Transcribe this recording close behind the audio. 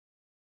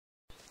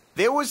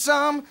There were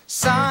some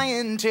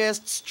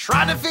scientists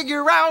trying to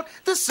figure out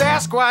the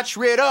Sasquatch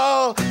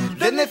riddle.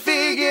 Then they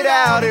figured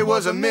out it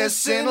was a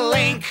missing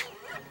link.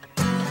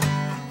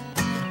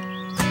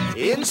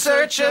 In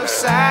search of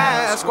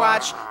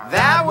Sasquatch,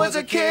 that was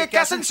a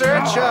kick-ass in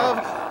search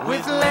of,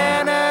 with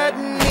Leonard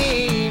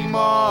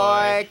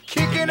Nimoy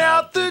kicking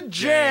out the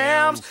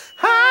jams.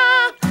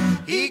 Ha!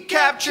 He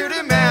captured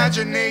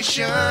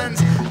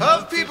imaginations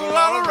of people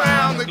all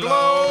around the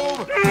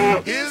globe.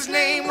 His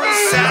name was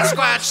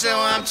Sasquatch, so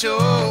I'm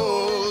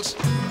told.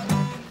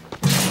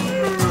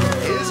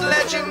 His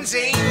legend's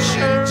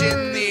ancient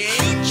in the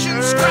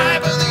ancient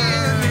scribe of the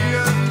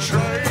Indian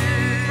tribe.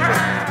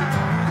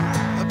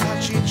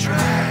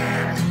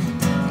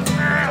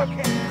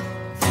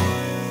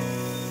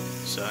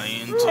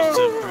 Scientists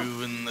have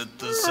proven that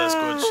the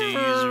Sasquatch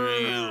is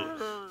real.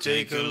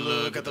 Take a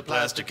look at the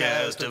plaster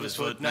cast of his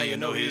foot, now you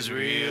know he's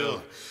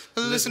real.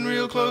 Listen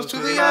real close to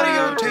the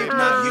audio tape,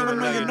 not human,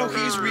 now you know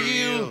he's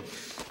real.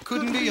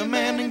 Couldn't be a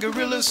man in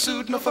gorilla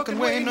suit, no fucking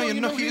way, now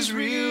you know he's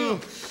real.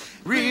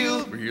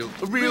 Real, real,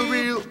 real,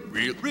 real,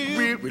 real,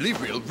 real, really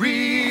real,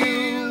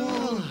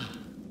 real.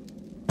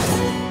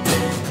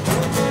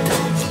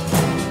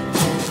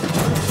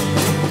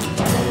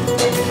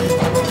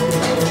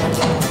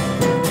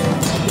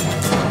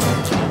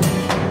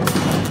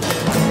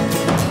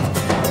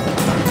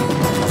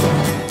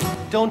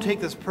 Don't take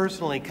this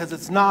personally, because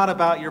it's not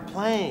about your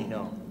playing.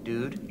 No,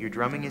 dude, your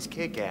drumming is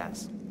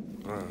kick-ass.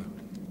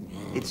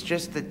 It's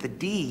just that the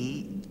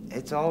D,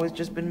 it's always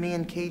just been me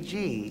and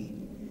KG.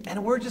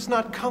 And we're just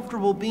not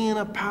comfortable being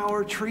a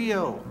power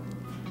trio.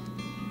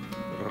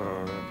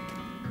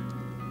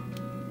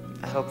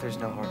 I hope there's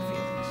no hard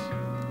feelings.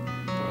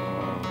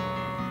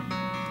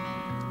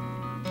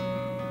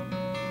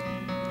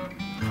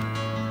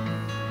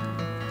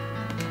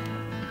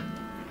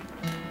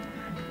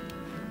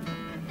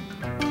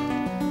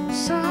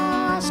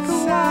 Sasquatch,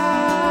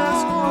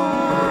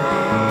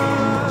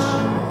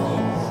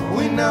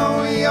 we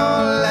know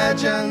your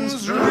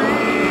legend's real.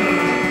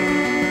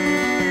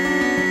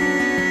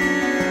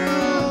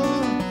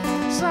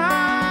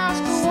 Sasquatch,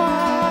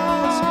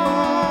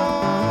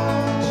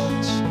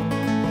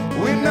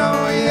 we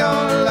know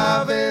your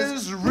love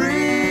is real.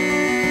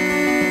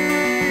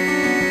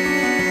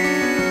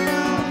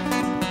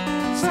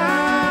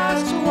 Sasquatch,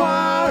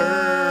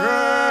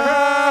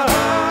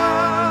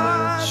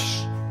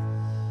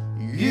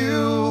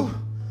 you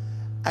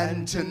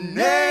and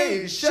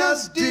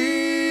Tenacious D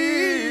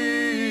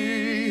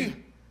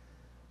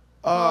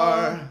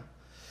are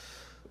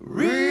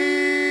real.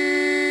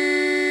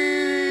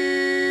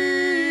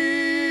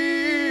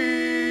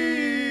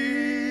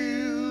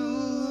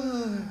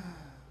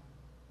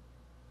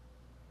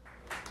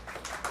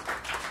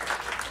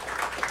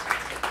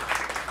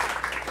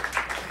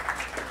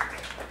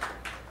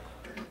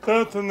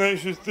 Tell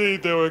Tenacious D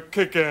they were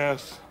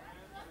kick-ass.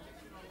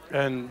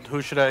 And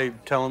who should I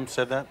tell him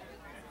said that?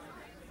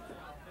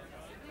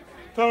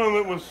 Tell him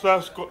it was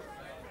Sasquatch.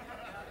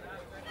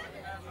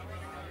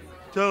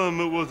 Tell him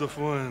it was a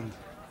friend.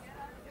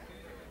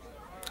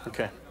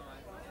 Okay.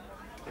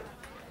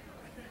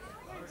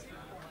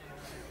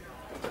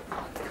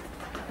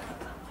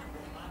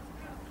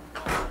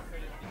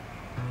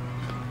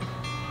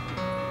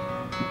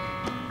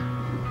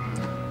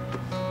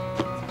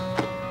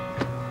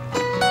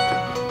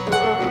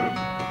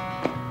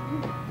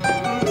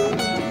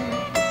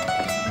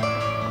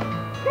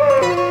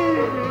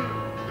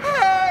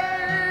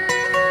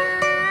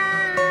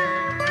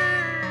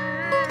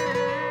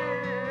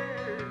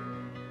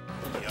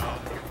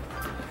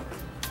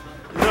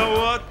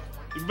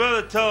 You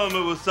better tell him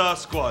it was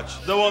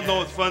Sasquatch. They won't know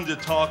what friend you're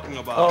talking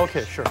about. Oh,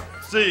 okay, sure.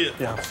 See ya.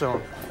 Yeah,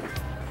 so.